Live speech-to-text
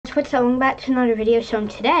what's up? Welcome back to another video. So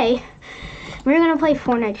today, we're going to play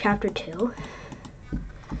Fortnite Chapter 2.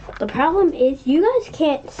 The problem is, you guys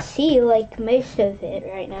can't see, like, most of it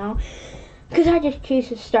right now. Because I just choose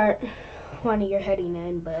to start one of your heading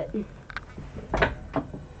in, but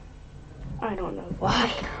I don't know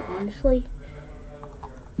why, honestly.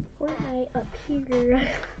 Fortnite up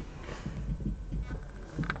here.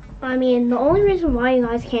 I mean, the only reason why you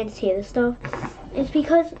guys can't see this stuff is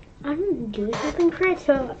because I didn't do something for it,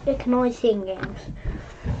 so it can only see in games.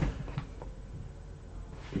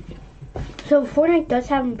 So Fortnite does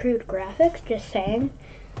have improved graphics, just saying.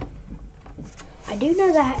 I do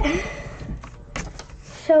know that.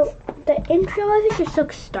 So the intro of it just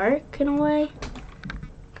looks stark in a way,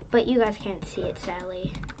 but you guys can't see it,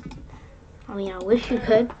 sadly. I mean, I wish you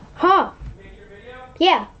could. Huh?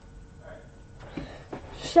 Yeah.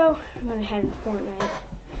 So I'm gonna head into Fortnite.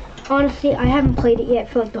 Honestly, I haven't played it yet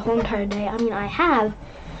for like the whole entire day. I mean, I have.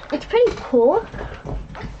 It's pretty cool.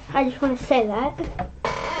 I just want to say that.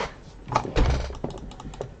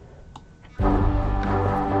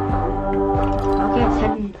 Okay, it's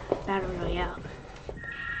heading Battle Royale.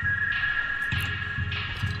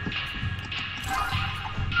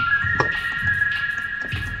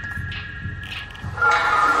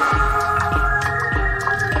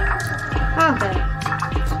 Okay.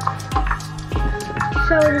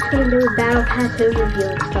 So we're just going to do a battle pass overview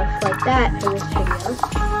and stuff like that for this video.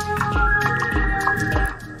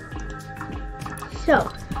 So,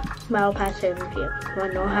 battle pass overview. Well, I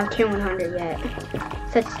don't have tier 100 yet.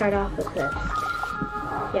 So let's start off with this.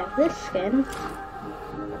 You have this skin.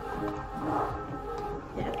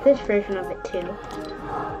 You have this version of it too.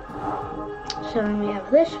 So then we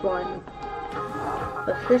have this one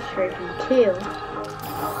with this version too.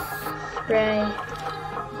 Spray,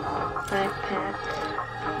 backpack.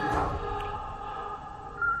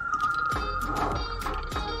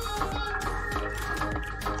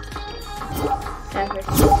 Have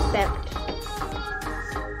respect.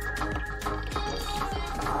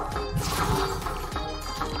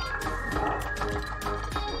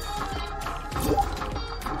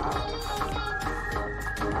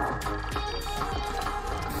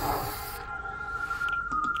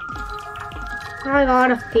 I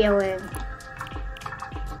got a feeling.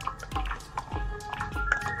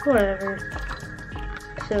 Whatever.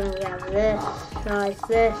 So we have this, like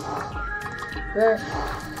this. This,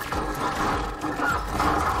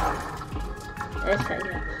 I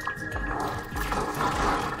guess.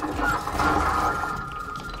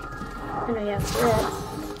 Then we have this.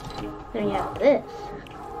 Then we have this.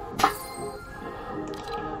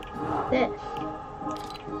 This.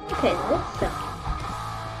 Okay, this stuff.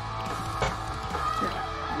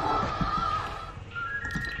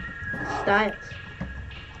 Styles.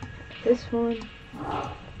 This one.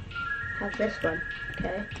 Have this one.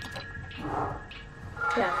 Okay.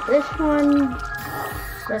 Yeah, this one,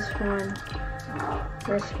 this one,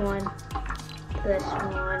 this one, this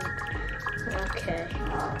one, okay.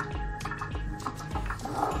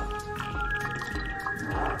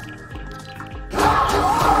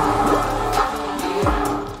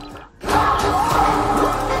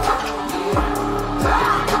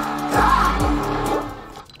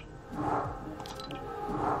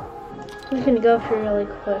 I'm just gonna go through really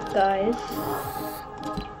quick, guys.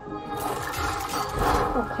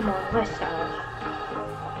 Oh, come on, my style.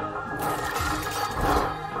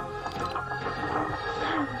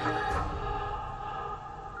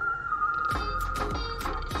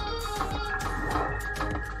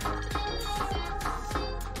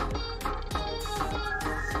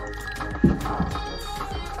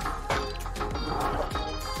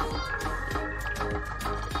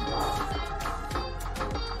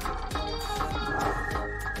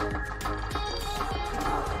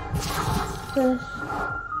 This.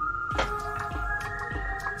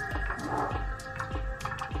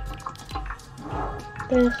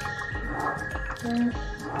 This, this,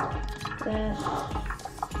 this,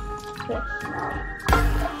 this.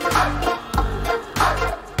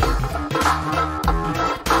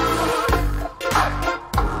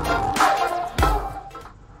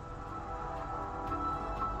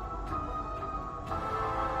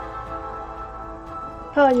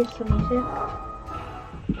 Probably just some music.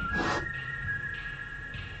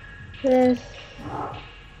 This.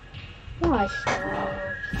 My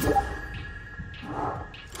styles.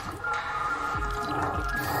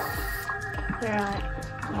 Alright.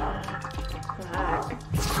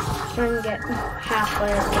 Trying to get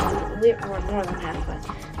halfway, or more than halfway.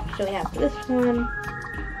 So we have this one.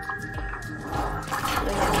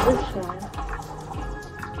 We have this one.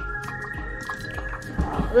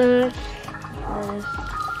 This.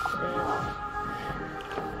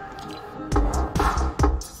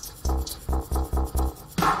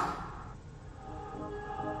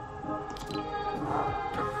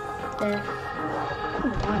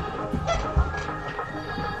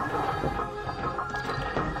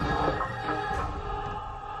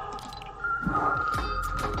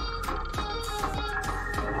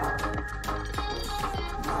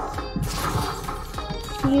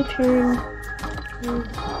 U-turn.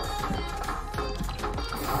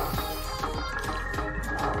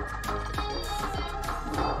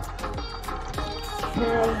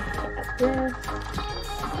 Okay,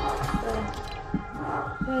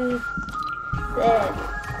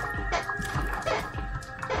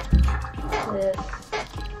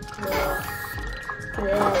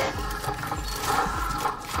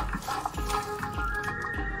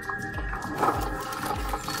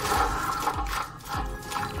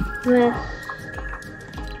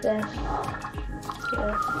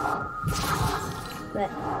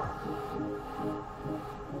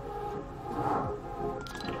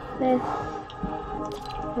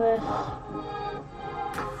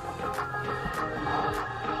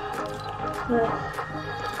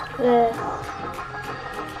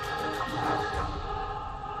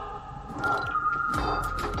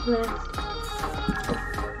 this.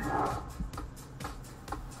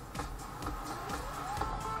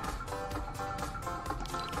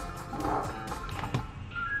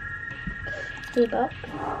 $3.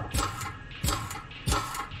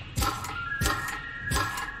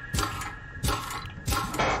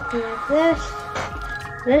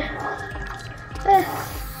 Like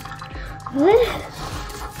this.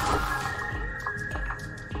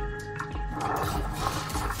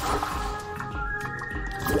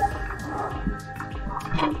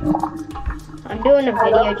 I'm doing a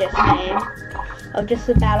video just saying of just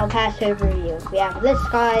the battle pass overview. We have this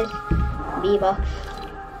guy's V-Bucks.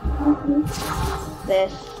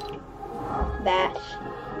 This, that.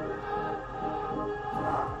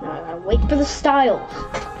 Now I gotta wait for the styles.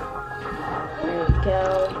 There we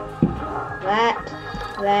go. That.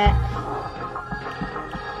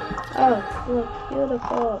 Oh, looks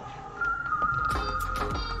beautiful.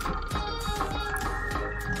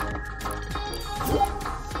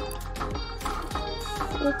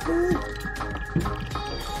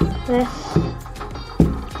 This.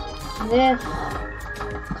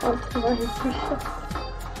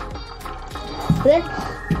 This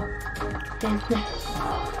and this.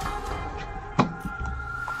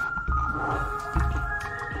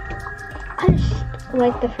 I just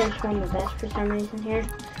like the first one the best for some reason here,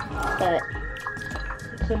 but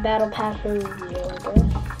it's a battle pass review, I guess.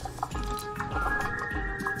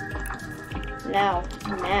 Now,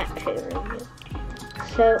 match review.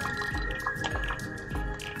 So,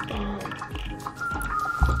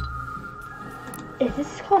 is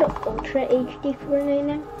this called an Ultra HD Fortnite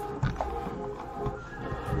now?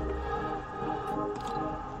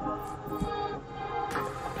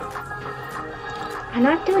 I'm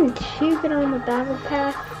not doing too good on the battle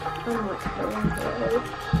pass. I'm not sure really.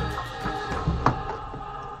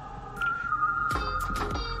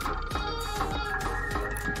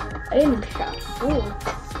 Item shop. Ooh.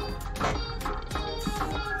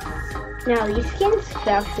 Now these skins could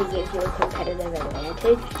actually give you a competitive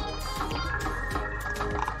advantage.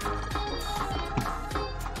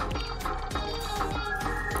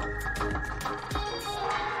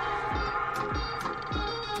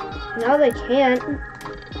 No, they can't.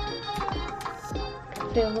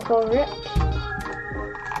 They look all ripped.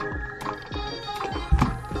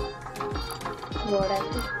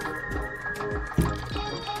 Whatever.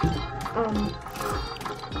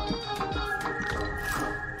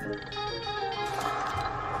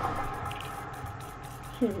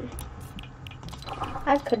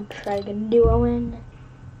 I could try to duo in.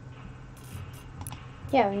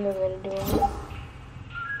 Yeah, we can go get a duo in.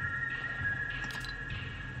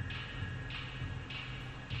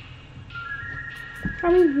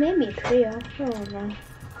 I mean, maybe a trio. I don't know.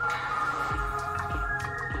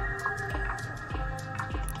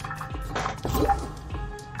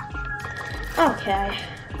 Okay.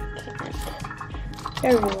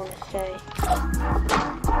 Whatever you want to say.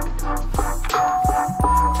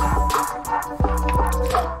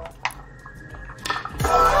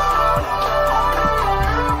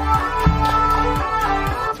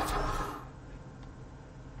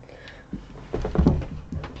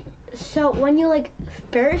 So when you like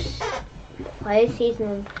first play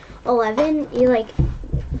season 11, it's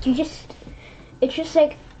just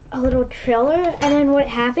like a little trailer, and then what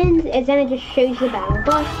happens is then it just shows the battle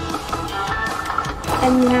bus,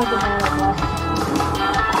 and you have the battle bus.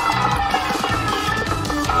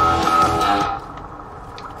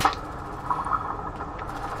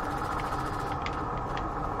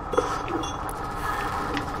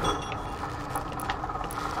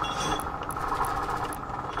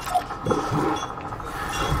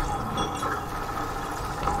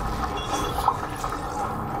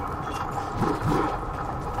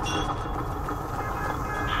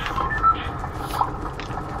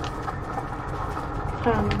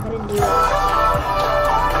 I'm gonna do it.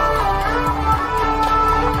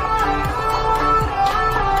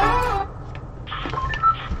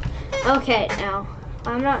 Okay, now,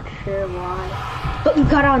 I'm not sure why, but you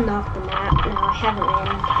gotta unlock the map. Now, I haven't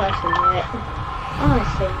ran Pleasant yet.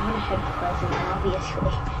 Honestly, I'm gonna head Pleasant, obviously,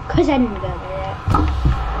 because I didn't go there yet.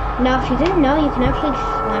 Now, if you didn't know, you can actually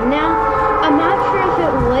swim now. I'm not sure if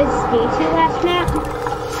it was decent last map.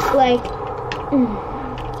 Like,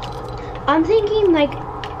 I'm thinking, like,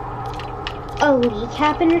 a leak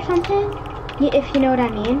happened or something, if you know what I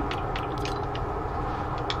mean.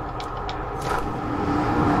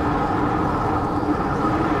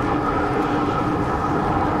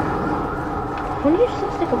 When you're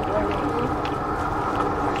just like a boy right now.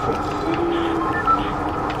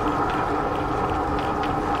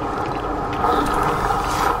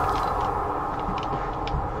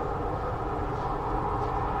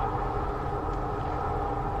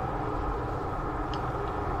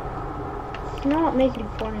 It's not making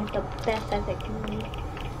Fortnite the best as it can be.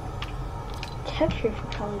 Texture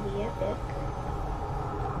should probably be epic.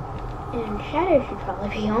 And shadow should probably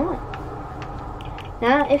be on.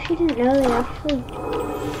 Now, if you didn't know,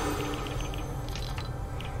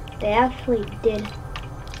 they actually did.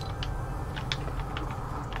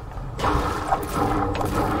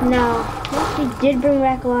 Now, they did bring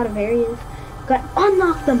back a lot of areas. Got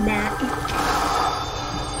unlock the map.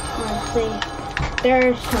 Honestly,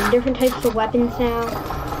 there's some different types of weapons now.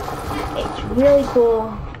 It's really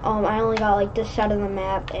cool. I only got like this side of the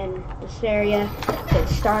map and this area at the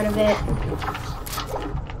start of it.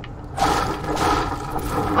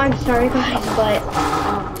 I'm sorry guys, but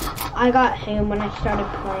I got him when I started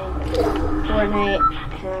playing Fortnite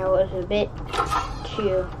and I was a bit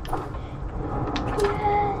too.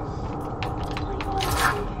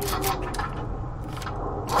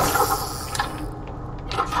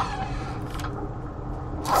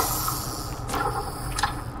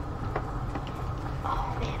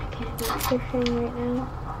 Oh man, I can't do fishing right now.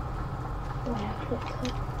 Oh, I actually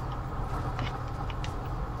could.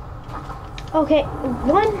 Okay,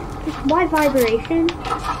 why vibration?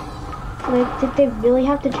 Like, did they really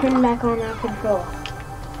have to turn back on that control?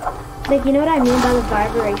 Like, you know what I mean by the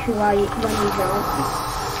vibration when you don't?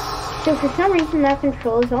 So for some reason that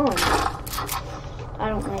control is on. I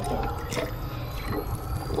don't like it.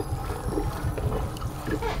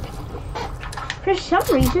 For some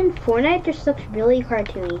reason, Fortnite just looks really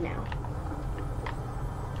cartoony now.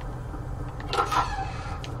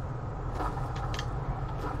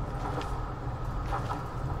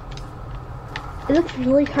 It looks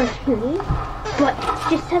really cartoony, but it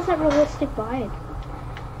just has that realistic vibe,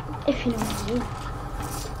 if you know what I mean.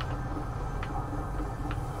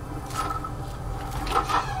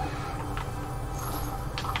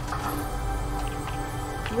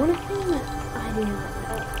 One thing that I do not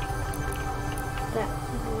know, that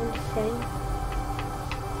one setting,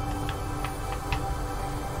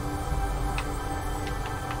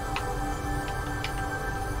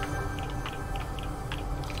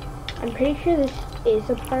 I'm pretty sure this is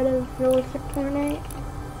a part of realistic Fortnite.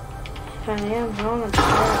 If I am wrong, I'm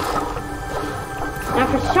sorry. Now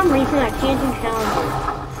for some reason I can't do challenges.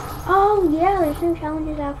 Oh yeah, there's new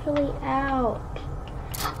challenges actually out.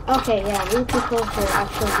 Okay, yeah, new controls are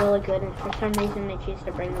actually really good and for some reason they choose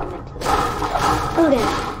to bring them into this. Okay.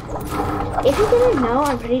 If you didn't know,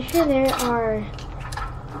 I'm pretty sure there are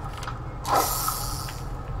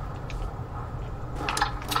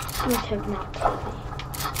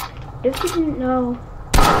If you didn't know,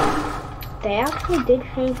 they actually did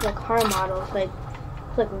change the car models. Like,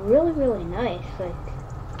 it's like really, really nice. Like,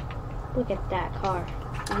 look at that car,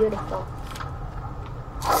 beautiful.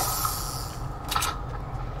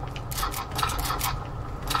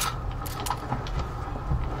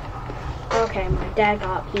 Okay, my dad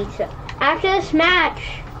got pizza after this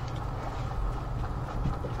match.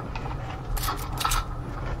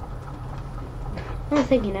 I was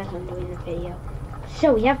thinking as I'm doing the video.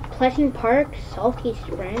 So we have Pleasant Park, Salty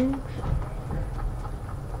Springs,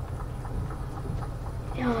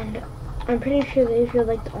 and I'm pretty sure these are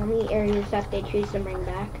like the only areas that they choose to bring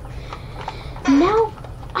back. Now,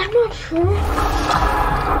 I'm not sure,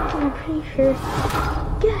 but I'm pretty sure.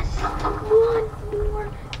 Yes, one more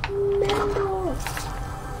medal.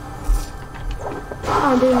 Oh,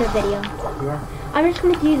 I'm doing a video. You are? I'm just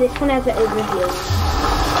gonna do this one as an overview.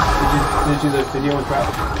 Did you do the video and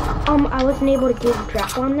drop? I wasn't able to do the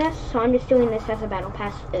drop on this, so I'm just doing this as a Battle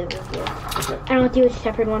Pass overview. Okay. And I'll do a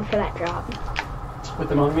separate one for that drop. With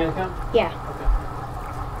the Monkey Man account? Yeah.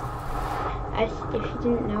 Okay. If you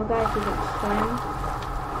didn't know, guys, you can swim.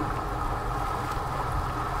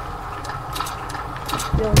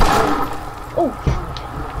 Really good. Oh, God.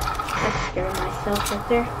 I scared myself right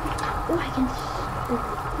there. Oh, I can...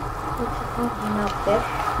 What's it called? You know, fish.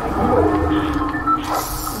 Right there.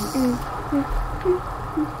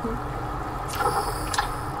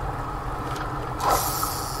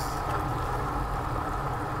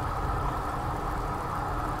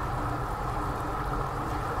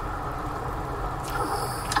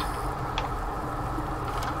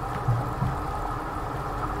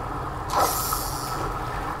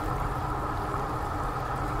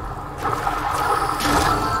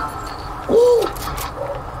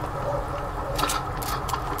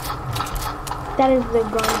 That is the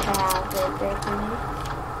gun to have right there for me.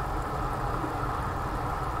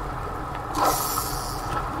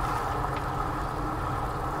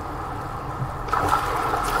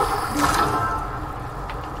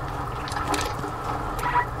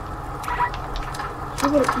 I'm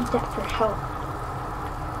gonna eat that for health.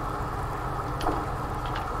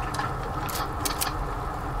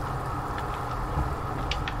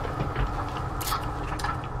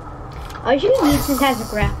 I should have used this as a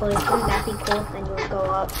grappler. Wouldn't that be cool? Then you would go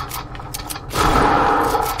up.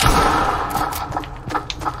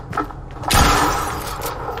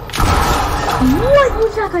 What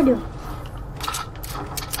was that guy doing?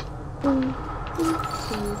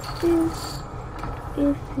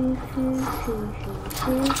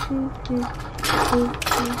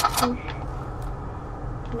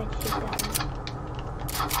 Let's see that.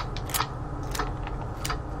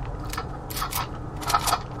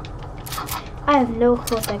 I have no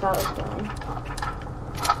clue what that guy was doing.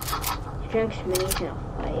 He drinks minis in a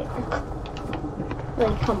fight.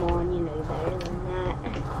 Like, come on, you know better than that.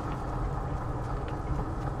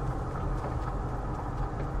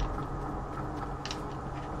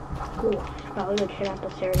 Ooh, probably would shut out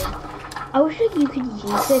this area. I wish like you could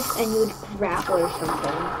use this and you would grapple or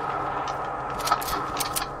something.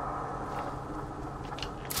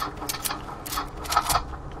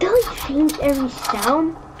 They like changed every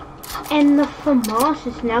sound. And the FAMAS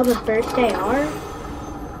is now the burst AR.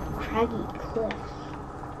 Craggy cliffs.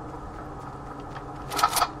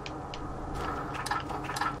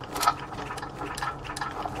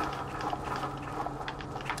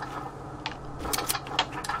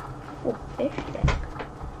 Oh, fish stick.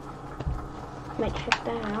 Might check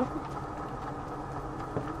that out.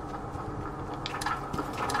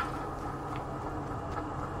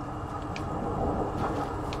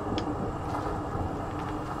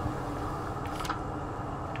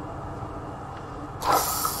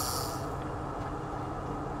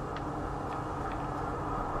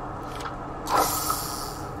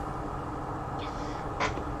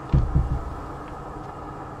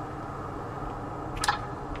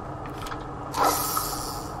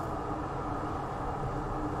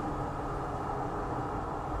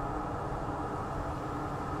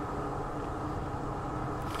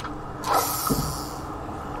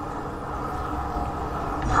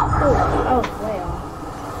 Oh, way off.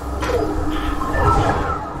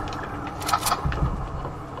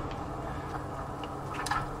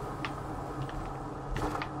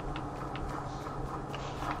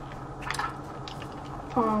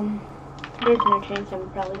 There's no chance I'm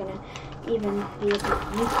probably gonna even be able to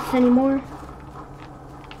use this anymore.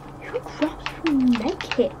 Who drops from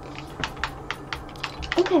medkits?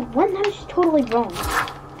 Okay, one that was totally wrong.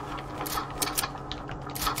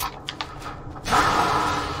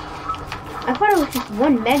 I thought it was just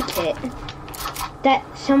one medkit. That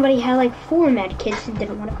somebody had like 4 medkits and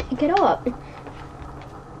didn't want to pick it up.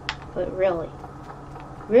 But really?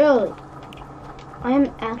 Really? I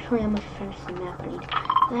am actually almost finished the map. I need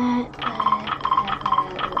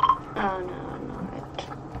oh no, not.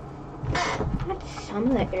 That's some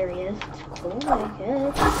of the areas. It's cool, I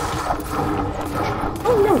guess.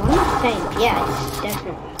 Oh no, I'm not saying, yeah, it's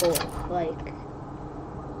definitely cool. Like,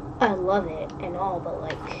 I love it and all, but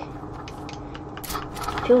like,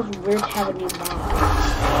 it feels weird to have a new map.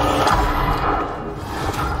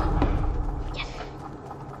 Yes.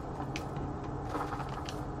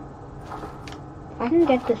 If I can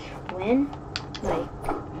get this win, like,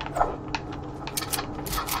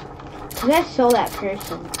 cause I saw that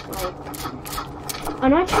person, like,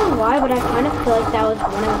 I'm not sure why, but I kind of feel like that was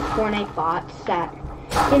one of the Fortnite bots that,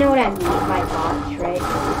 you know what I mean by bots, right?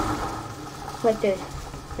 Like those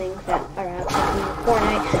things that are out there in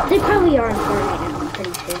Fortnite. They probably are in Fortnite now, I'm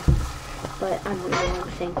pretty sure. But I'm not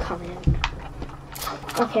really saying come in.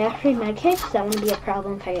 Okay, actually medkits, that wouldn't be a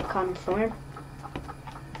problem if I get caught in storm.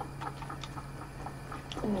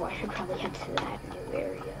 Oh, I should probably head to that new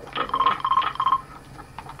area over there.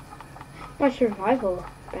 My survival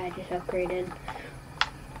badge is upgraded.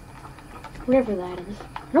 Whatever that is.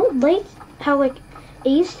 I don't like how like it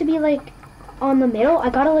used to be like on the middle. I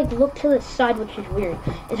gotta like look to the side, which is weird.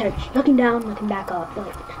 Instead of just looking down, looking back up,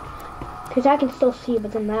 like, cause I can still see,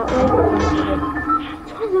 but then that way,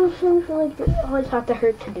 it's one of those personally feel like you always have to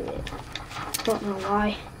hurt to do it. Don't know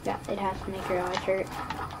why. Yeah, it has to make your eyes hurt.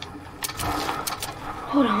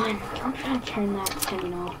 Hold on. I'm trying to turn that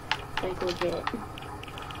thing off. Like legit.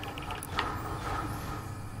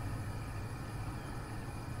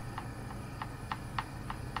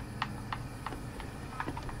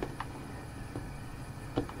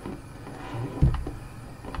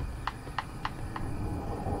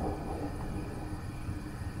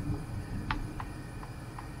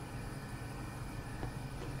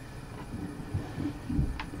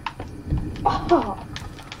 Oh,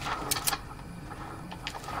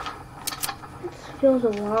 this feels a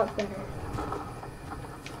lot better.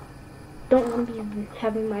 Don't want to be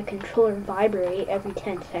having my controller vibrate every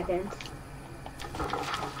 10 seconds.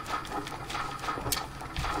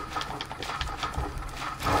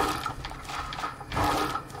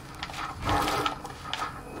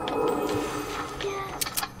 Yes.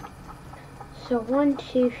 So 1,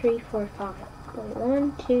 2, 3, 4, 5. Wait,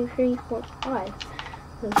 1, 2, 3, 4, 5.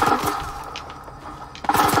 Okay.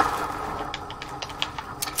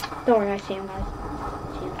 Don't worry, I see him, guys. I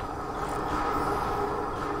see him.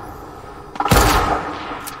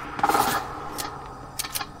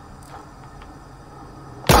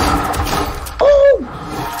 Oh!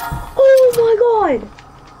 Oh my god!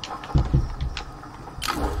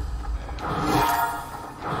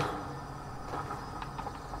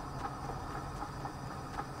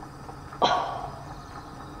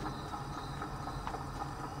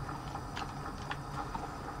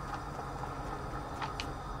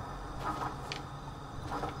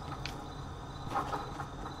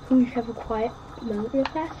 Can we have a quiet moment real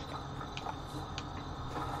fast?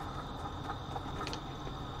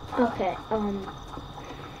 Okay,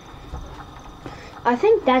 I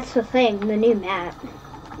think that's the thing, the new map.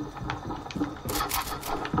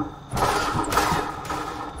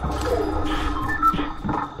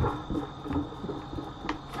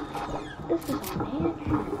 This is a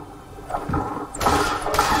mansion.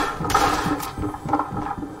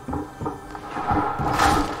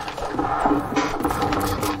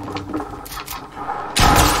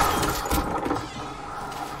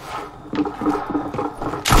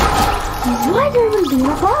 Why is everyone being a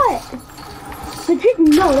bot? Legit,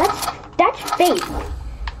 no, that's fake.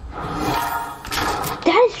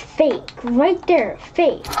 That is fake. Right there,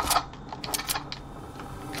 fake.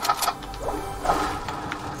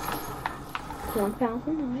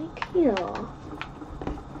 $1,000 kill.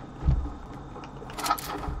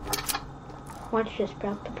 Watch this,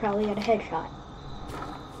 bro. Probably got a headshot.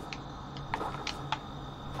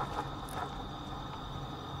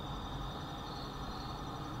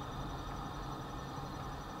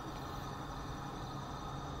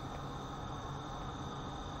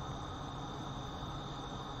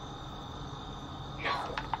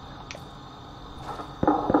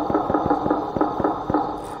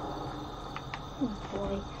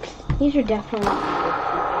 These are definitely good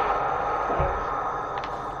players.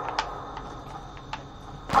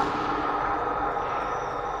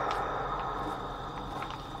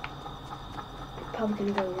 Probably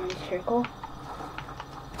gonna go around a circle.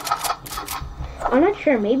 I'm not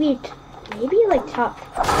sure. Maybe like top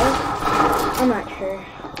 5. I'm not sure.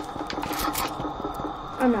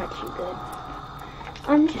 I'm not too good.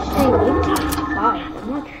 I'm just saying maybe top 5. I'm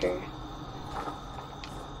not sure.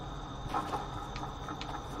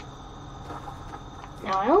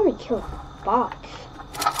 Now I only kill bots.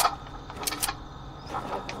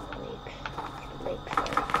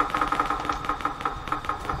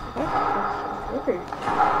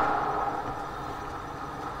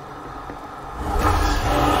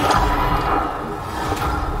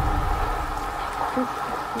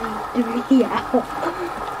 Yeah.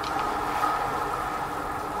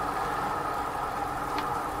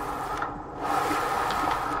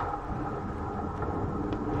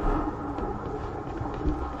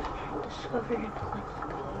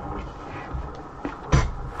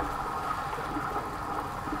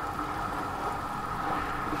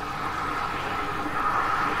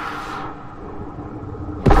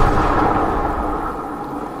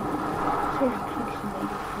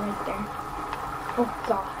 Right there. Oh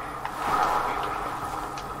god.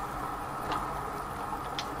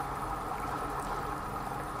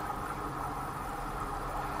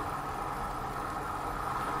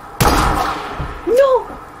 No!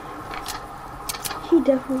 He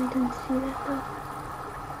definitely didn't see that though.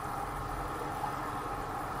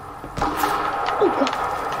 Oh god.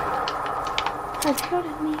 Have shot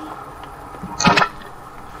at me.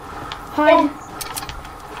 Hide. Yes.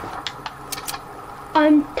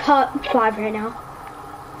 I'm top 5 right now.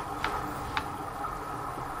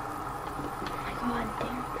 Oh my god,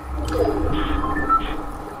 damn.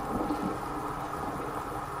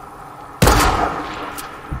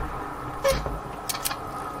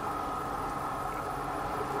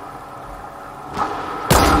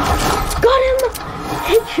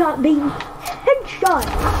 headshot, baby. Headshot.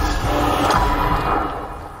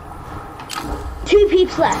 2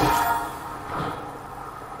 peeps left.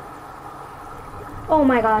 Oh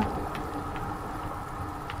my god.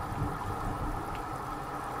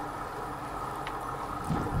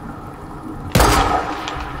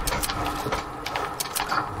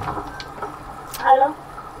 Hello?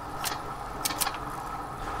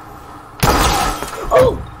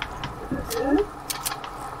 Oh!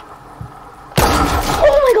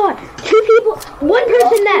 Oh my god! 2 people, 1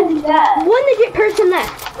 person left. 1 legit person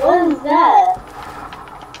left. What is that?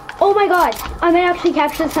 Oh my god! I may actually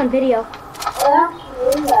capture this on video. What actually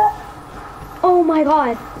is that? Oh my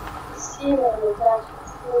god! See what is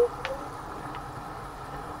actually.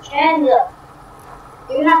 Chandler,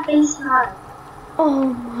 you're not FaceTime. Oh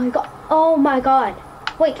my god! Oh my god!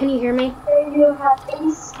 Wait, can you hear me? You have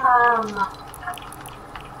FaceTime.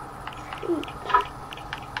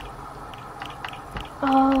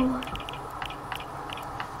 Oh.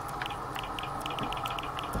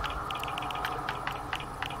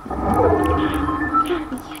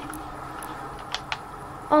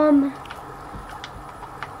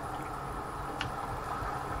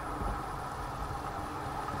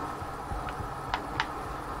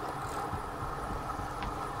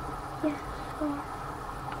 Yes.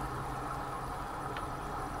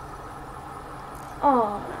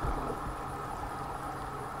 Oh.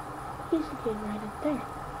 He's a kid right up there.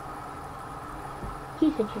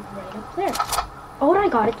 He's a kid right up there. Oh, what I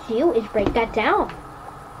gotta do is break that down.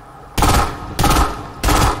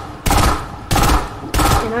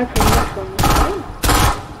 And I pretty much won this game.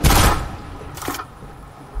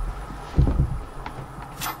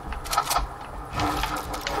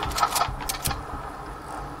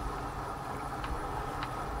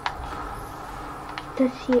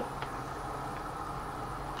 Does he...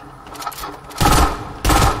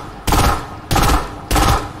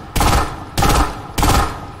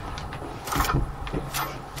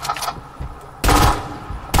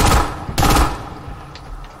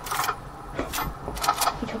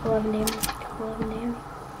 He took 11 damage. Took 11 damage.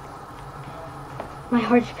 My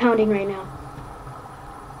heart's pounding right now.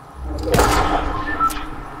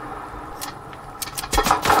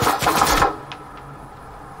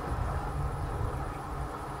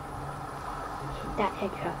 Hit that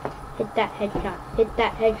headshot. Hit that headshot. Hit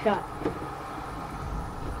that headshot.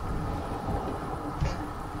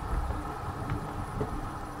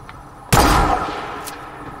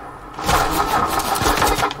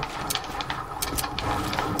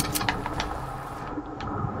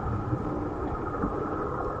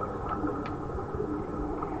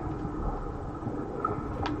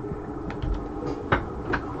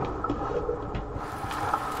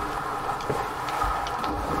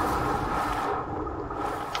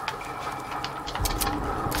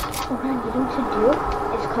 What I need him to do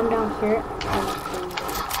is come down here and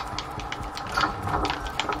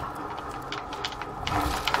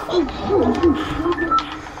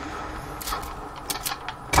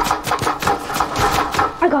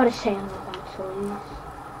I gotta say I'm about to lose.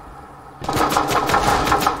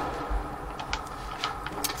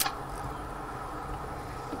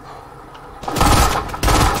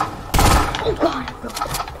 Oh god, I broke that.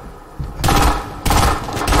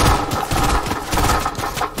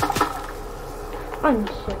 I'm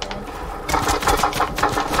so dead.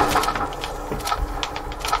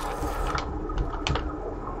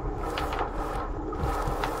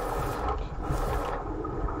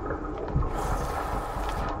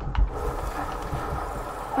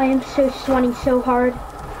 I am so sweating so hard.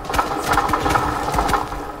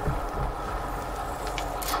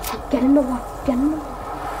 Get in the water. Get in the water.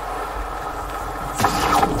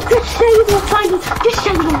 Just say you won't find me. Just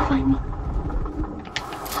say you won't find me.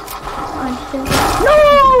 I'm still... No!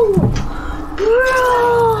 Bro!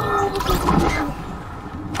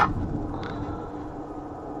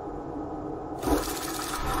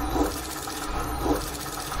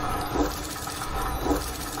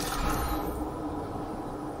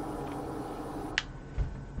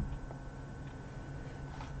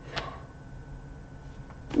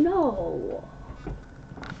 No.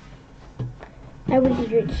 I was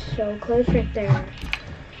just so close right there.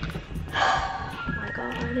 Oh my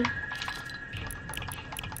god.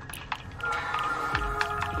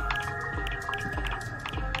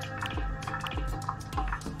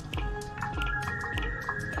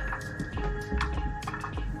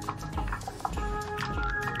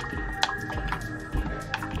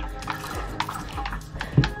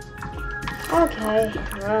 Okay,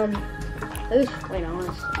 it was quite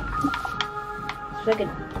honest. It's like an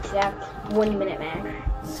exact 1-minute match.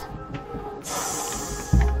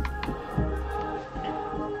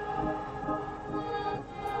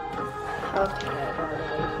 Okay.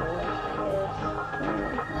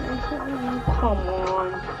 Come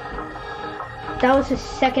on. That was his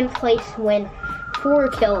second place win. 4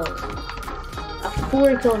 kills. A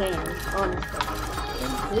 4-kill game, honestly.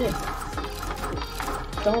 Good.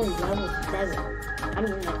 It's only level 7. I'm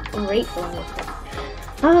like, grateful for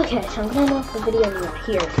that. Okay, so I'm gonna end off the video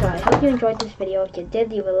here. So I hope you enjoyed this video. If you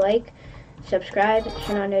did, leave a like, subscribe,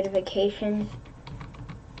 turn on notifications,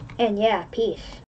 and yeah, peace.